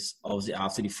series. Obviously,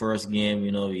 after the first game,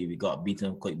 we got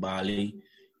beaten quite badly.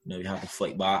 We had to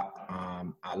fight back.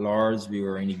 At Lords, we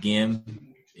were in the game,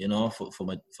 for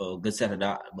a good set of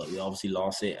that, but we obviously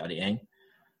lost it at the end.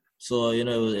 So,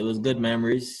 it was good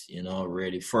memories.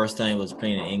 Really, first time I was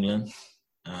playing in England.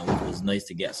 It was nice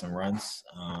to get some runs.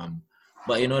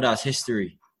 But, that's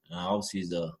history. Obviously,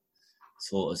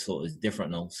 it's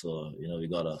different now. So, we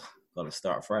gotta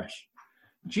start fresh.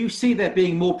 Do you see there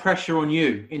being more pressure on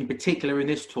you, in particular in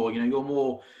this tour? You're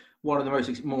more one of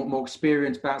the more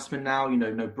experienced batsmen now.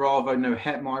 No Bravo, no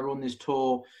Hetmeyer on this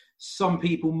tour. Some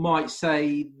people might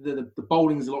say that the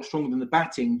bowling is a lot stronger than the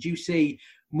batting. Do you see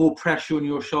more pressure on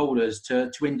your shoulders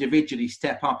to individually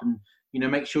step up and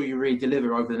make sure you really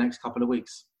deliver over the next couple of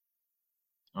weeks?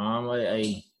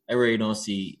 I really don't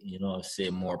see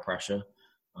more pressure.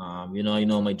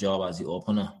 My job as the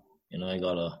opener. I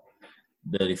gotta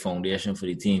build a foundation for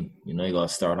the team. You got to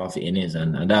start off the innings,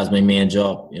 and that's my main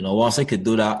job. Once I could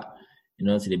do that,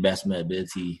 to the best of my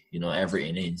ability, every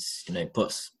innings, it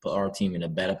put our team in a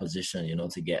better position,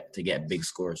 to get big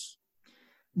scores.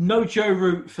 No Joe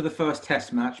Root for the first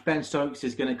Test match. Ben Stokes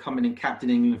is going to come in and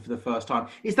captain England for the first time.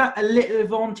 Is that a little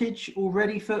advantage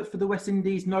already for the West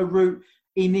Indies? No Root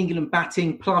in England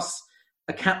batting plus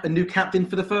a new captain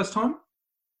for the first time?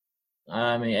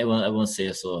 I won't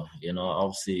say so.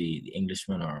 Obviously the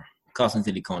Englishmen are accustomed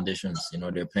to the conditions.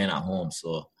 They're playing at home,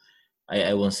 so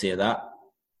I won't say that.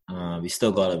 We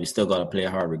still gotta play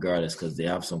hard regardless because they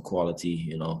have some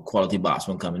quality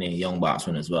batsmen coming in, young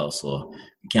batsmen as well. So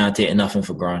we can't take nothing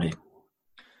for granted.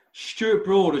 Stuart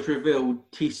Broad has revealed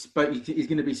he's going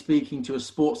to be speaking to a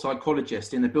sports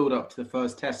psychologist in the build-up to the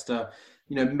first Test.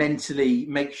 Mentally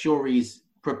make sure he's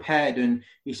prepared, and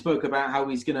he spoke about how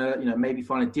he's going to, maybe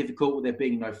find it difficult with there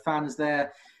being no fans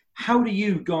there. How do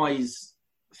you guys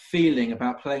feeling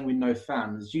about playing with no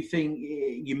fans? Do you think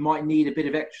you might need a bit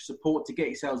of extra support to get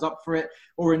yourselves up for it?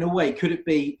 Or in a way, could it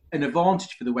be an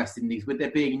advantage for the West Indies with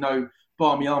there being no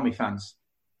Barmy Army fans?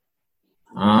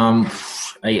 I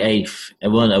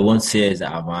won't say it's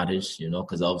an advantage,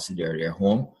 because obviously they're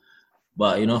home.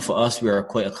 But, for us, we are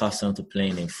quite accustomed to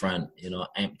playing in front,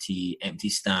 empty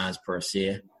stands per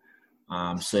se.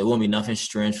 So it won't be nothing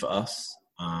strange for us.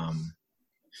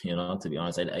 To be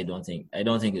honest, I don't think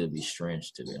it'll be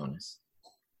strange, to be honest.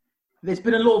 There's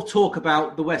been a lot of talk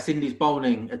about the West Indies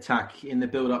bowling attack in the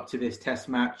build-up to this Test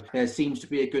match. There seems to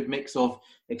be a good mix of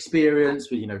experience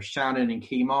with, Shannon and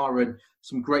Kemar and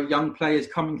some great young players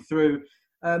coming through.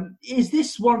 Is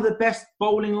this one of the best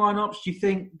bowling lineups do you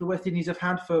think the West Indies have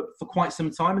had for quite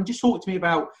some time? And just talk to me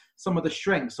about some of the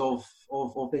strengths of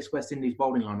this West Indies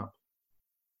bowling lineup.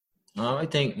 I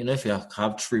think, if you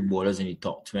have 3 bowlers in the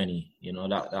top 20,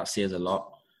 that says a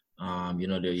lot.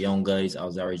 They're young guys,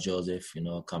 Alzarri Joseph,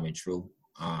 coming through.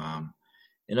 I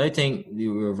think we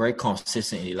were very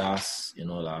consistent in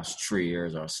the last 3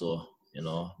 years or so,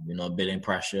 building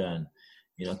pressure and,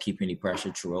 keeping the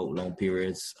pressure throughout long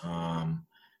periods.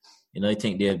 I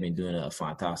think they have been doing a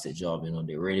fantastic job.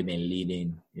 They've really been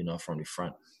leading, from the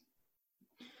front.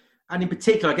 And in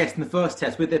particular, I guess, in the first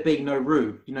test, with there being no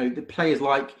Root, the players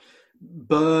like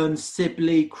Burns,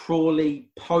 Sibley,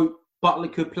 Crawley, Pope, Butler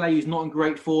could play, who's not in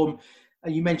great form.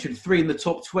 And you mentioned 3 in the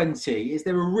top 20. Is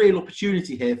there a real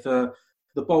opportunity here for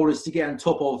the bowlers to get on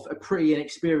top of a pretty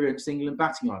inexperienced England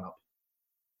batting lineup?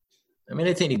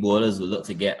 I think the bowlers will look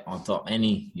to get on top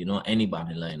any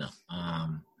batting lineup.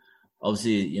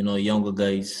 Obviously, younger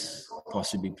guys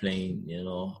possibly playing,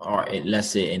 or let's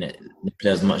say they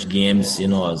play as much games,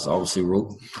 as obviously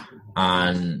Root.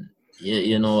 And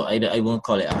I won't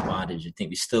call it advantage. I think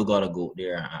we still got to go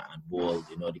there and bowl,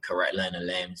 the correct line of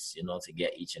lengths, to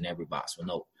get each and every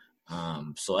batsman out.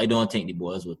 So I don't think the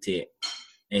bowlers will take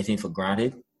anything for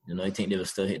granted. I think they will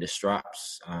still hit the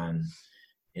straps and,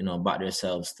 back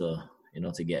themselves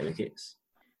to get wickets.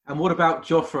 And what about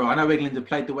Jofra? I know England have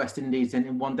played the West Indies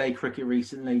in one-day cricket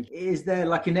recently. Is there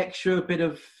like an extra bit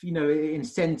of,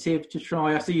 incentive to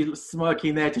try? I see you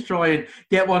smirking there, to try and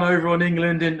get one over on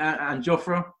England and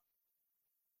Jofra.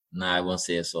 Nah, I won't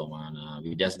say so, man.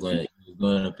 We're just going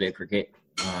to play cricket,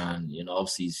 and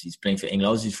obviously he's playing for England.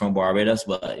 Obviously he's from Barbados,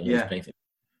 but he's playing for.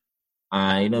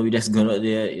 We're just going out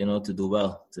there, to do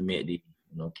well, to make the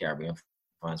Caribbean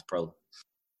fans proud.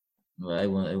 But I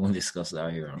won't discuss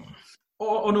that here.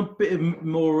 On a bit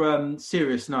more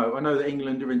serious note, I know that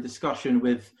England are in discussion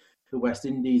with the West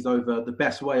Indies over the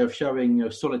best way of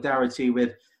showing solidarity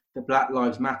with the Black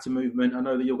Lives Matter movement. I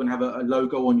know that you're going to have a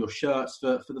logo on your shirts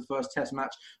for the first Test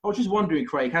match. I was just wondering,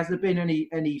 Craig, has there been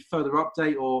any further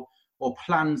update or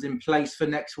plans in place for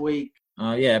next week?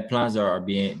 Plans are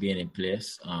being in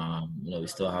place. We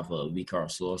still have a week or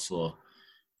so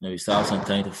we still have some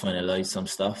time to finalize some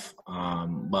stuff.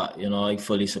 But I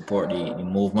fully support the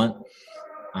movement.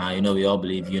 We all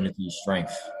believe unity is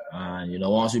strength. And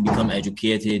once we become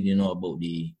educated, about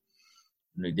the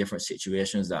different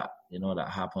situations that that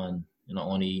happened,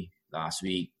 only last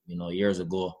week, years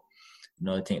ago,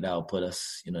 I think that will put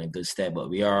us, in good stead. But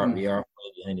we are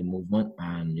behind the movement,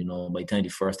 and by the time the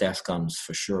first Test comes,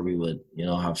 for sure we would,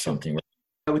 have something.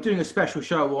 We're doing a special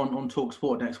show on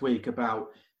TalkSport next week about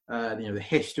the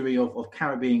history of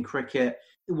Caribbean cricket.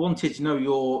 I wanted to know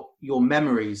your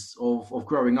memories of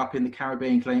growing up in the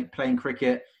Caribbean playing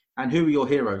cricket, and who were your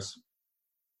heroes?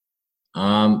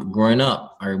 Growing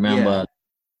up, I remember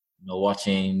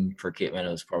watching cricket when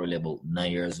I was probably about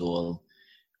 9 years old.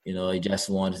 I just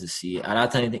wanted to see. At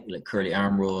that time, I think like Curly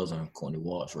Ambrose and Coney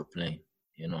Walsh were playing.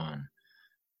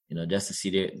 And just to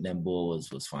see them bowl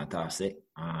was fantastic.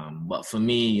 But for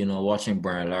me, watching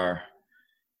Brian Lar,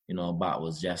 bat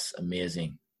was just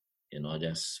amazing.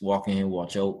 Just walking in,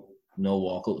 walk out,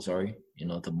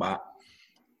 to bat,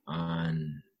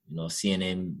 and seeing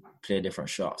him play different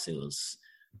shots,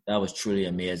 that was truly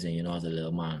amazing. As a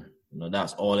little man.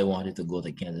 That's all I wanted to go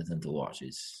to Kensington to watch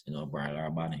is, Brian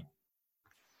Lara batting.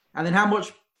 And then how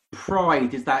much pride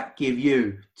does that give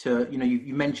you to,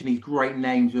 you mentioned these great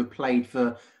names who have played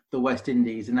for the West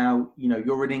Indies, and now,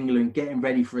 you're in England getting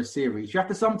ready for a series. You have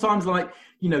to sometimes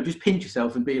just pinch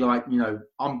yourself and be like,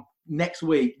 I'm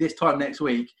this time next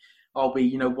week, I'll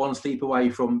be, one sleep away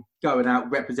from going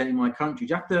out representing my country.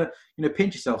 You have to,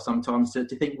 pinch yourself sometimes to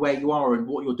think where you are and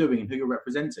what you're doing and who you're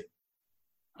representing.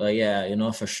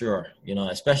 For sure.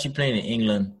 Especially playing in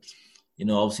England,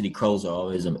 obviously the crowds are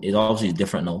always, it's obviously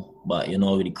different now, but,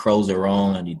 the crowds are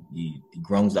wrong and the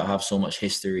grounds that have so much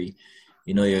history,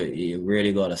 you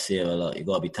really got to say a lot. You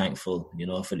got to be thankful,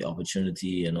 for the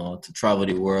opportunity, to travel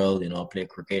the world, play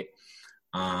cricket.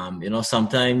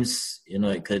 Sometimes,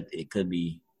 it could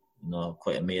be,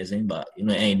 quite amazing, but,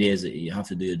 any days you have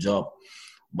to do your job.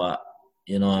 But,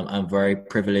 I'm very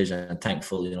privileged and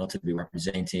thankful, to be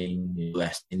representing the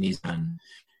West Indies and,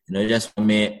 just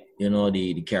make,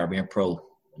 the Caribbean proud.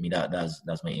 I mean,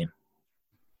 that's my aim.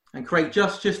 And Craig,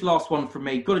 just last one from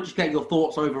me. Got to just get your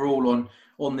thoughts overall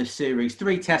on this series.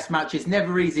 3 test matches,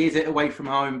 never easy, is it, away from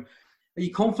home? Are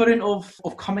you confident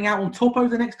of coming out on top over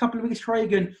the next couple of weeks,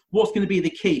 Craig? And what's going to be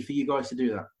the key for you guys to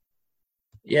do that?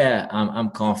 Yeah, I'm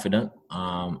confident.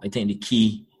 I think the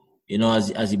key,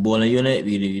 as a bowling unit,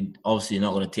 we obviously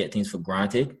not going to take things for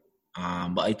granted.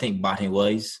 But I think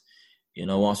batting-wise,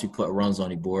 once we put runs on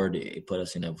the board, it put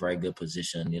us in a very good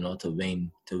position,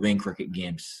 to win cricket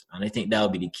games. And I think that will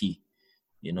be the key.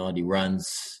 The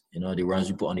runs we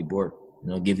put on the board,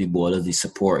 give the bowlers the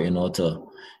support, to,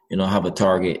 have a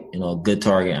target, a good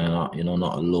target and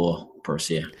not a low per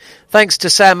se. Thanks to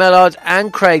Sam Ellard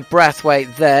and Craig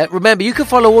Brathwaite there. Remember, you can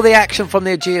follow all the action from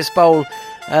the Ageas Bowl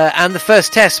and the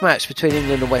first test match between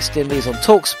England and West Indies on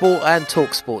TalkSport and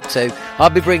TalkSport 2. I'll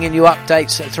be bringing you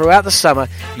updates throughout the summer.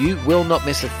 You will not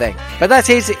miss a thing. But that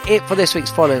is it for this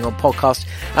week's Following On podcast.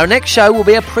 Our next show will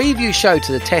be a preview show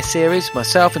to the Test series,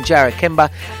 myself and Jared Kimber.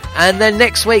 And then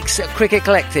next week's Cricket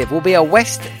Collective will be a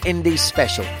West Indies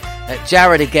special.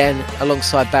 Jared again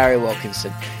alongside Barry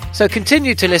Wilkinson. So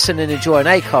continue to listen and enjoy on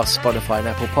Acast, Spotify and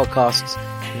Apple Podcasts.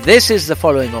 This is the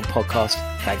Following On podcast.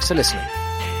 Thanks for listening.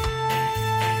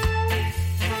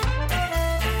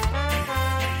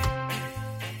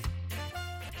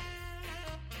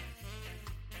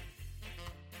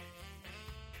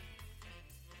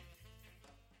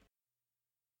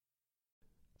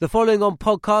 The Following On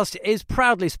podcast is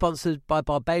proudly sponsored by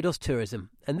Barbados Tourism,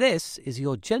 and this is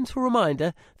your gentle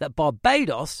reminder that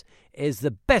Barbados is the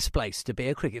best place to be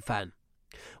a cricket fan.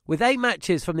 With 8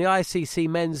 matches from the ICC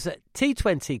Men's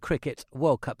T20 Cricket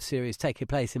World Cup Series taking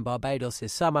place in Barbados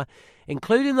this summer,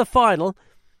 including the final,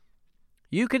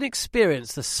 you can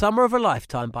experience the summer of a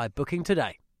lifetime by booking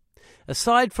today.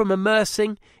 Aside from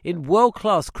immersing in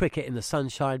world-class cricket in the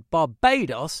sunshine,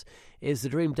 Barbados is the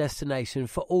dream destination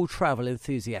for all travel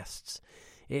enthusiasts.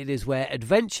 It is where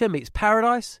adventure meets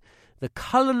paradise, the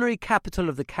culinary capital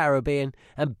of the Caribbean,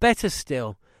 and better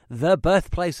still, the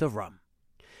birthplace of rum.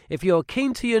 If you're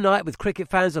keen to unite with cricket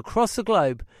fans across the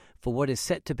globe for what is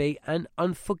set to be an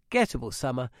unforgettable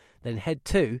summer, then head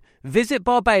to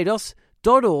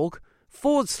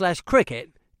visitbarbados.org/cricket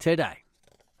today.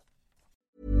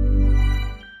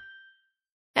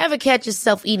 Ever catch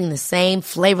yourself eating the same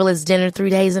flavorless dinner 3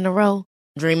 days in a row?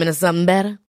 Dreaming of something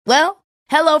better? Well,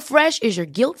 HelloFresh is your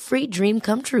guilt-free dream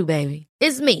come true, baby.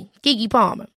 It's me, Keke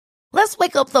Palmer. Let's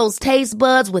wake up those taste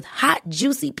buds with hot,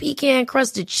 juicy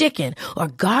pecan-crusted chicken or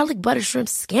garlic butter shrimp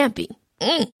scampi.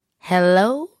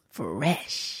 Hello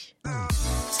Fresh.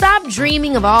 Stop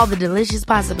dreaming of all the delicious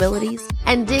possibilities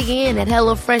and dig in at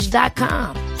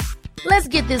HelloFresh.com. Let's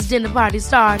get this dinner party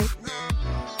started.